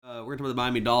We're talking about the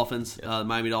Miami Dolphins. Yes. The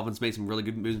Miami Dolphins made some really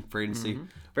good moves in free agency.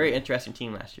 Very interesting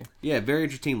team last year. Yeah, very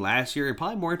interesting last year, and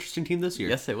probably more interesting team this year.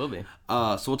 Yes, they will be.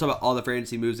 So we'll talk about all the free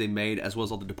agency moves they made, as well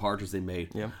as all the departures they made.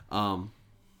 Yeah.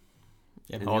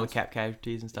 Anything All the else? cap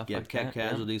casualties and stuff like cap that.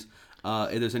 casualties.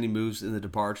 If there's any moves in the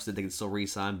departures that they can still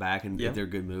re-sign back, and if they're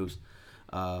good moves.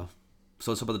 So let's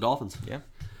talk about the Dolphins. Yeah.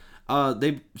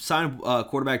 They signed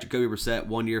quarterback Jacoby Brissett,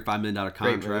 1 year, $5 million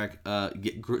contract.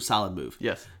 Solid move.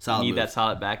 Yes. Solid you need move. that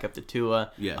solid backup to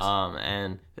Tua. Yes.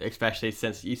 And especially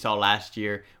since you saw last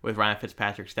year with Ryan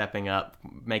Fitzpatrick stepping up,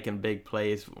 making big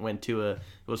plays when Tua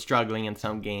was struggling in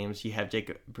some games, you have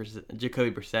Jacoby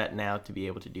Brissett now to be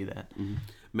able to do that. Mm-hmm.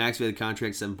 Max paid the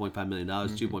contract, $7.5 million,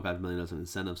 $2.5 million in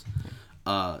incentives.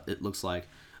 It looks like.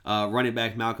 Running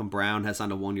back Malcolm Brown has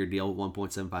signed a 1 year deal,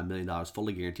 $1.75 million,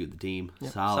 fully guaranteed with the team.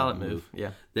 Yep. Solid move.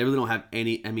 Yeah. They really don't have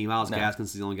any. I mean, Miles Gaskins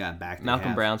is the only guy back.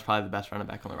 Malcolm Brown's probably the best running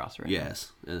back on the roster right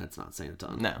Yes, and that's not saying a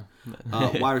ton. now.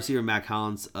 No. Wide receiver Mac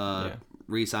Hollins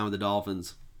re-signed with the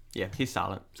Dolphins. Yeah, he's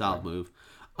solid. Solid move.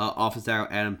 Offensive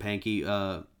tackle Adam Pankey.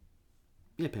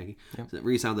 Pankey. Yep.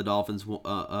 Re-signed with the Dolphins.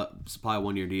 Probably a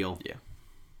 1 year deal. Yeah.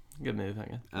 Good move, I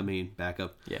guess. I mean,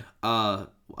 backup. Yeah. I'm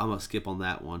gonna skip on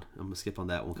that one.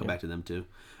 Come back to them too.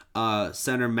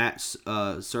 Center Matt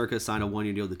Circa signed a 1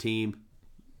 year deal with the team.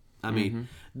 I mean,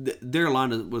 their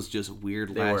line was just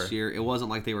weird last year. It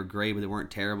wasn't like they were great, but they weren't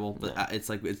terrible. But it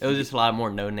was just a lot more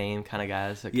no name kind of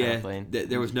guys that kind of played.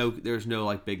 There was no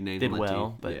like big names. Did on that well,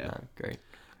 team. but not great.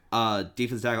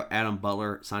 Defensive tackle Adam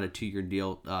Butler signed a 2 year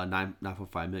deal,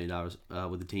 $9.5 million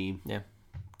with the team. Yeah.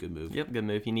 Good move. Yep, good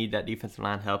move. You need that defensive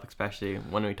line help, especially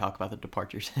when we talk about the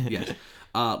departures. Yes.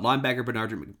 Linebacker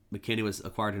Bernard McKinney was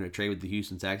acquired in a trade with the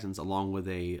Houston Texans, along with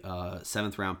a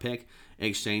 7th round pick in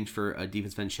exchange for a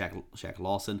defensive end Shaq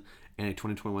Lawson and a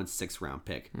 2021 6th round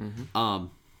pick.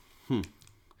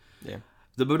 Yeah.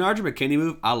 The Bernard McKinney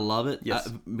move, I love it. Yes.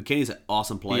 McKinney's an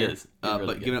awesome player. He is. He's really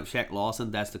but good. giving up Shaq Lawson,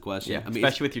 that's the question. Yeah, I mean,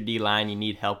 especially with your D line, you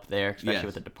need help there, especially Yes.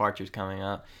 with the departures coming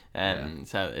up, and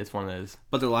so it's one of those.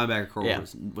 but their linebacker core Yeah.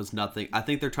 was nothing. I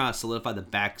think they're trying to solidify the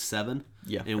back 7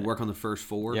 Yeah. and work on the first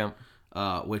 4.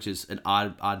 Yeah. Which is an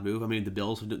odd move. I mean, the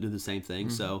Bills do the same thing,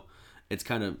 so it's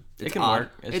kind of It can odd.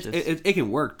 work. It can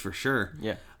work for sure.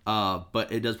 Yeah.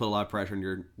 But it does put a lot of pressure on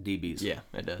your DBs. Yeah,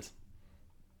 it does.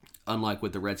 Unlike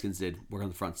what the Redskins did, work on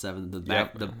the front 7, the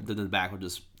back the back will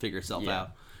just figure itself out,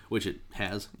 which it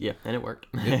has. Yeah, and it worked.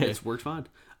 It's worked fine.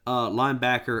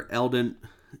 Linebacker Eldon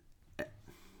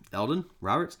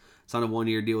Roberts signed a 1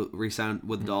 year deal, re-signed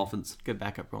with the Dolphins. Good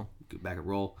backup role. Good backup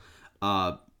role.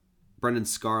 Brendan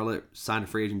Scarlett signed a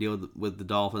free agent deal with the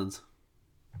Dolphins.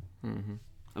 I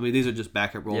mean, these are just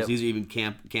backup roles. Yep. These are even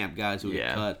camp guys who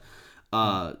get cut.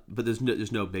 But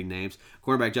there's no big names.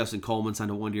 Cornerback Justin Coleman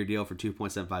signed a 1 year deal for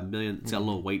 $2.75 million. It's got a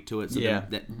little weight to it, so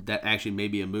that actually may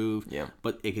be a move. Yeah.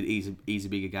 But it could easily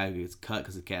be a guy who gets cut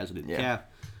because of casualty in the Yeah.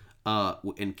 calf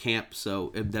in camp.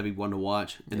 So that'd be one to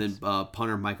watch. And then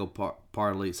punter Michael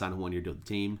Parley signed a 1 year deal with the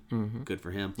team. Good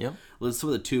for him. Yep. Let's some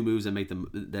of the 2 moves that made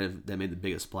the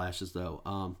biggest splashes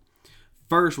though.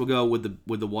 First, we'll go with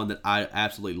the one that I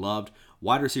absolutely loved.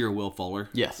 Wide receiver Will Fuller.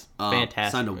 Yes,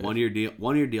 fantastic. Signed a move. 1 year deal.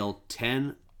 1 year deal,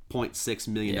 $10.6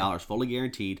 million, fully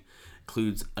guaranteed.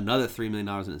 Includes another $3 million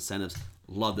in incentives.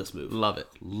 Love this move. Love it.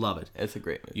 Love it. It's a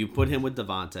great move. You put him with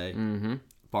Devontae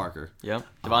Parker. Yep.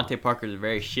 Devontae Parker is a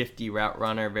very shifty route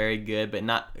runner, very good, but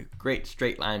not great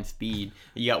straight line speed.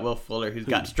 You got Will Fuller, who's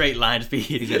got straight line speed.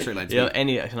 He's got straight line You know, speed. and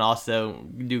he can also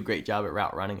do a great job at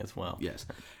route running as well. Yes.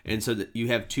 And so you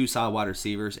have 2 solid wide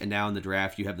receivers, and now in the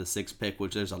draft you have the 6th pick,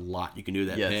 which there's a lot you can do with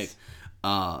that Yes.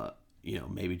 pick.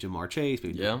 Maybe Jamar Chase,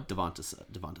 maybe Yeah.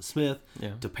 Devonta Smith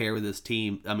to pair with this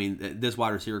team. I mean, this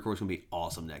wide receiver core is going to be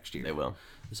awesome next year. They will.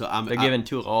 So They're giving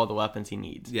Tua all the weapons he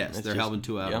needs. Yes, It's they're just- helping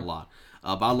Tua out yeah. a lot.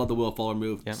 But I love the Will Fuller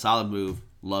move. Yeah. Solid move.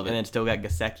 Love it. And then still got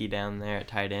Gesicki down there at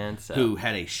tight end. So. Who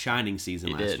had a shining season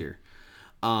He last did. year.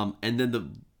 And then the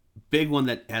big one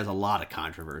that has a lot of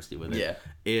controversy with it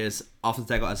is offensive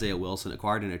tackle Isaiah Wilson,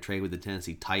 acquired in a trade with the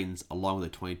Tennessee Titans, along with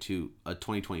a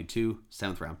 2022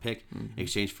 7th round pick, in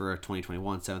exchange for a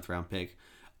 2021 7th round pick.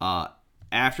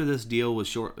 After this deal was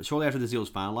shortly after this deal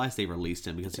was finalized, they released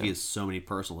him because he has so many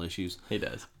personal issues. He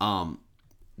does.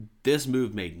 This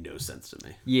move made no sense to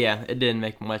me. Yeah, it didn't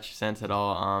make much sense at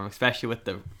all, especially with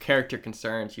the character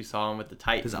concerns you saw him with the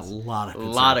Titans. There's a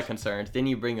lot of concerns. Then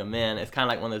you bring him in. It's kind of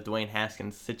like one of those Dwayne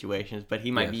Haskins situations, but he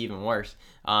might be even worse.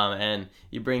 And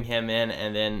you bring him in,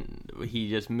 and then he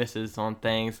just misses on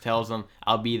things, tells him,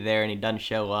 I'll be there, and he doesn't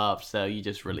show up, so you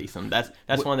just release him. That's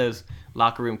one of those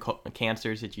locker room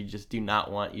cancers that you just do not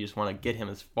want. You just want to get him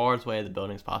as far away as the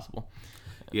building as possible.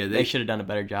 Yeah, they should have done a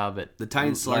better job at the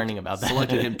Titans learning about that.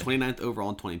 Selected him 29th overall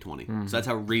in 2020. So that's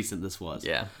how recent this was.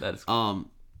 Yeah, that's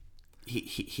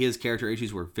his character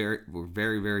issues were very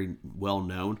very well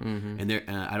known, and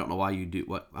I don't know why you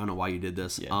did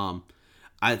this. Yeah.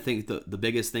 I think the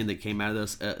biggest thing that came out of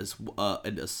this is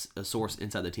a source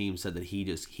inside the team said that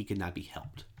he could not be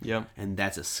helped. Yep. And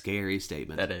that's a scary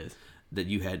statement. That is. That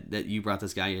you brought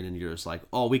this guy in and you're just like,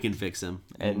 oh, we can fix him.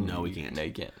 And no, we can't. No,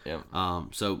 you can't. Yeah.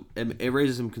 So it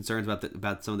raises some concerns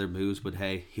about some of their moves, but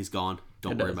hey, he's gone.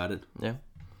 Don't worry about it. Yeah.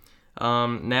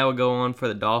 Now we'll go on for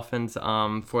the Dolphins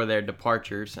for their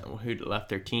departures who left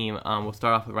their team. We'll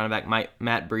start off with running back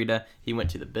Matt Breida. He went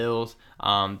to the Bills.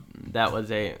 That was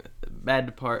a bad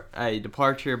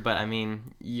departure, but I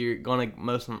mean, you're gonna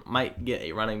might get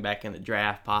a running back in the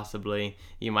draft possibly.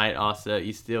 You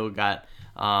still got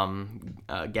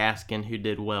Gaskin, who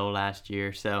did well last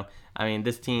year. So I mean,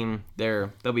 this team they'll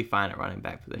be fine at running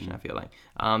back position. I feel like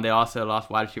they also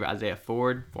lost wide receiver Isaiah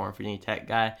Ford, former Virginia Tech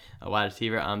guy, a wide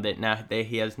receiver.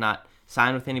 He has not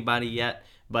signed with anybody yet,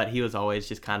 but he was always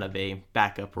just kind of a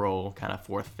backup role, kind of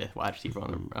 4th, 5th wide receiver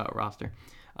on the roster.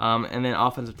 And then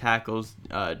offensive tackles,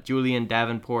 Julian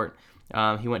Davenport,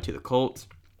 he went to the Colts.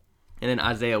 And then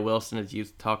Isaiah Wilson, as you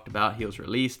talked about, he was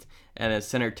released. And then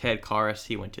center Ted Karras,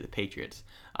 he went to the Patriots.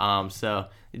 So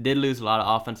they did lose a lot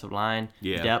of offensive line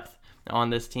depth on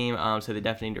this team. So they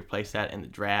definitely need to replace that in the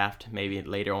draft, maybe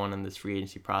later on in this free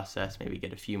agency process, maybe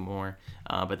get a few more.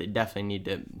 But they definitely need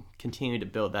to continue to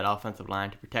build that offensive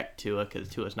line to protect Tua, because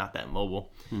Tua's not that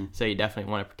mobile. So you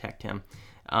definitely want to protect him.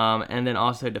 And then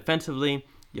also defensively,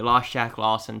 you lost Shaq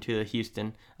Lawson to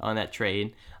Houston on that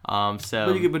trade. But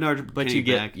you get Bernard McKinney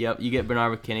back. Yep, you get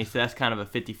Bernard McKinney. So that's kind of a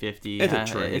 50-50. It's a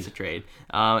trade. It's a trade.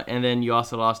 And then you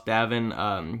also lost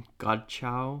Davin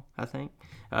Godchaux, I think,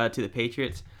 to the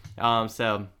Patriots.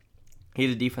 So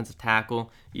he's a defensive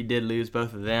tackle. You did lose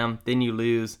both of them. Then you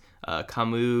lose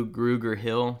Kamu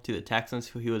Grugier-Hill to the Texans,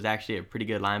 who he was actually a pretty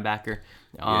good linebacker.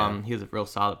 He was a real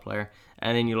solid player.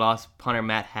 And then you lost punter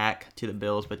Matt Hack to the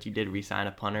Bills, but you did re-sign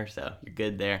a punter, so you're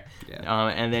good there. Yeah.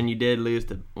 And then you did lose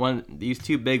these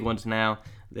two big ones now.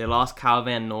 They lost Kyle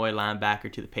Van Noy,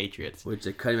 linebacker, to the Patriots. Which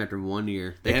they cut him after 1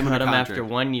 year. They cut him after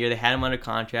 1 year. They had him under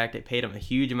contract. They paid him a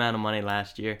huge amount of money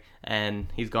last year, and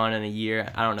he's gone in a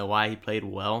year. I don't know why. He played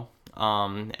well.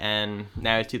 And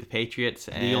now he's to the Patriots.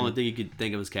 And the only thing you could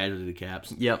think of is casualty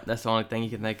caps. Yep, that's the only thing you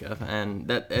can think of, and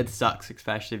that it sucks,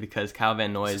 especially because Kyle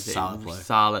Van Noy is a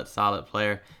solid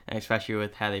player, and especially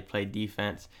with how they play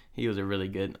defense, he was a really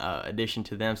good addition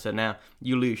to them. So now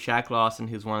you lose Shaq Lawson,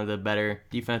 who's one of the better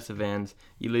defensive ends.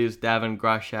 You lose Davin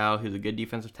Godchaux, who's a good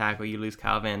defensive tackle. You lose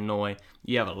Kyle Van Noy.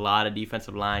 You have a lot of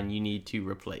defensive line you need to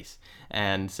replace,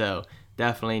 and so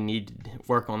definitely need to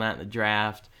work on that in the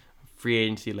draft. Free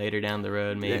agency later down the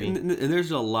road, maybe. Yeah, and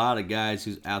there's a lot of guys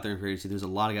who's out there in free agency. There's a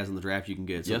lot of guys in the draft you can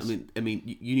get. So, yes. I mean,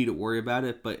 you need to worry about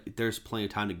it, but there's plenty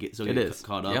of time to get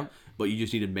caught up. Yep. But you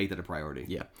just need to make that a priority.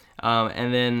 Yeah.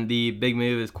 And then the big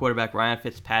move is quarterback Ryan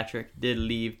Fitzpatrick did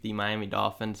leave the Miami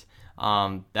Dolphins.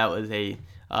 That was a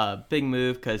big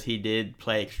move because he did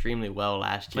play extremely well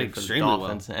last year for the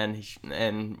Dolphins, well.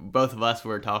 And both of us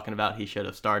were talking about he should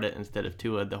have started instead of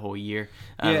Tua the whole year,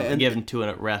 given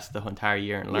Tua a rest the entire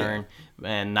year and learn,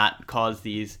 and not cause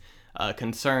these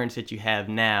concerns that you have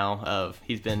now of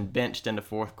he's been benched in the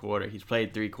fourth quarter, he's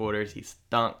played 3 quarters, he's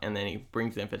stunk, and then he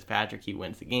brings in Fitzpatrick, he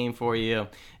wins the game for you,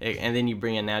 and then you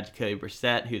bring in now Jacoby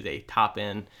Brissett, who's a top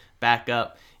end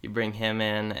backup. You bring him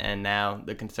in, and now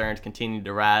the concerns continue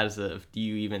to rise of, do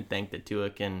you even think that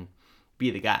Tua can be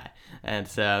the guy? And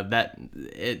so that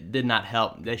it did not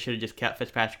help. They should have just kept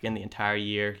Fitzpatrick in the entire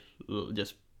year,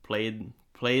 just played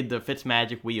the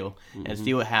Fitzmagic wheel and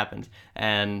see what happens.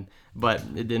 But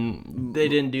it didn't. They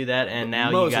didn't do that, and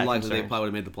now most you got likely they probably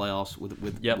would have made the playoffs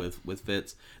with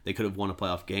Fitz. They could have won a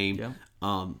playoff game. Yep.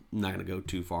 I'm not going to go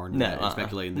too far into that,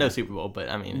 speculating. No Super Bowl, but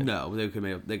I mean, no, they could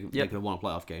have won a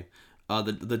playoff game.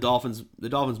 The Dolphins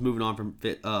moving on from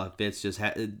Fitz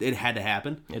it had to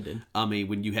happen. It did. I mean,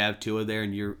 when you have Tua there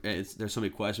and there's so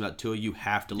many questions about Tua, you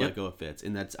have to let go of Fitz,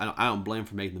 and I don't blame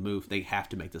for making the move. They have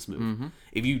to make this move. Mm-hmm.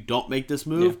 If you don't make this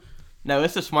move, no,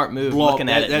 it's a smart move looking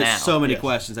at it now. There's so many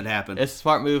questions that happen. It's a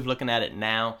smart move looking at it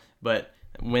now, but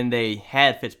when they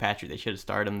had Fitzpatrick, they should have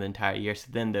started him the entire year, so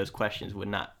then those questions would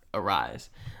not arise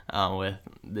with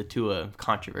the Tua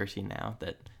controversy now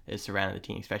that is surrounding the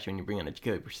team, especially when you bring in a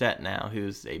Jacoby Brissett now,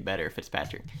 who's a better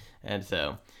Fitzpatrick. And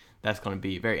so that's going to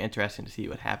be very interesting to see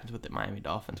what happens with the Miami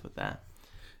Dolphins with that.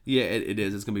 Yeah, it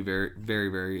is. It's going to be very, very,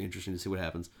 very interesting to see what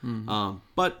happens. Mm-hmm.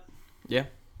 But yeah,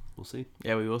 we'll see.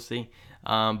 Yeah, we will see.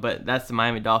 But that's the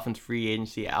Miami Dolphins free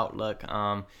agency outlook.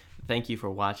 thank you for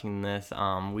watching this.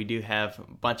 We do have a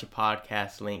bunch of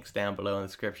podcast links down below in the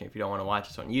description. If you don't want to watch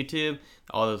us on YouTube,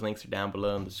 all those links are down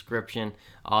below in the description.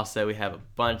 Also, we have a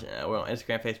bunch. We're on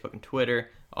Instagram, Facebook, and Twitter.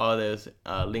 All those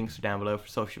links are down below for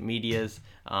social medias.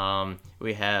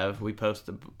 We post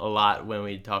a lot when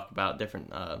we talk about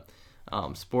different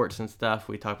sports and stuff.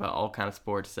 We talk about all kinds of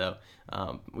sports, so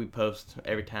we post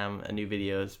every time a new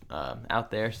video is out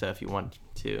there. So if you want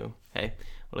to, hey,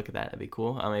 look at that. That'd be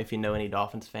cool. If you know any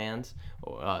Dolphins fans,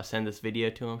 send this video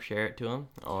to them, share it to them.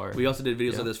 Or we also did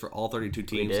videos of this for all 32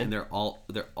 teams, and they're all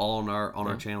on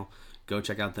our channel. Go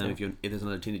check out them if there's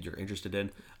another team that you're interested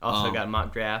in. Also got a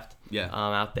mock draft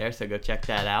out there, so go check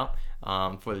that out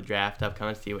for the draft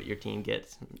upcoming. See what your team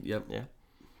gets. Yep. Yeah.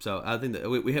 So I think that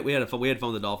we had fun with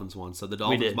the Dolphins one. So the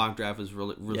Dolphins mock draft was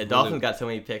really Dolphins got so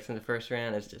many picks in the first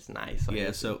round. It's just nice.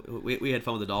 So we had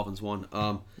fun with the Dolphins one.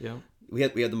 We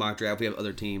had the mock draft. We have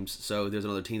other teams. So there's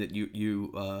another team that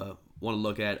you want to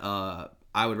look at.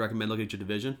 I would recommend looking at your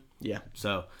division. Yeah.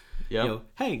 So.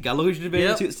 Hey, gotta look at your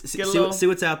division. See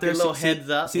what's out there. Get a little heads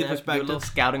up. See the perspective. Do a little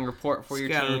scouting report for your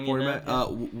team.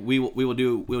 We will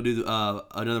do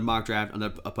another mock draft,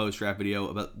 a post draft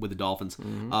video with the Dolphins.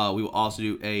 Mm-hmm. We will also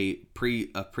do a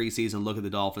preseason look at the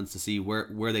Dolphins to see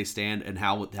where they stand and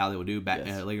how they will do back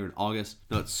later in August.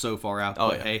 No, it's so far out.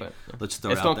 Let's throw it out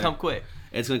there. It's gonna come quick.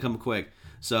 It's gonna come quick.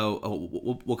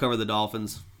 So we'll cover the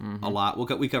Dolphins a lot.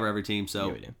 We cover every team.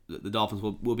 So the Dolphins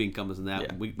will be encompassing that.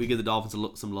 Yeah. We give the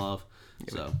Dolphins some love.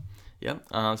 So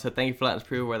thank you for letting us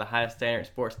prove we're the highest standard in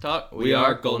sports talk. We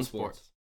are Golden Sports.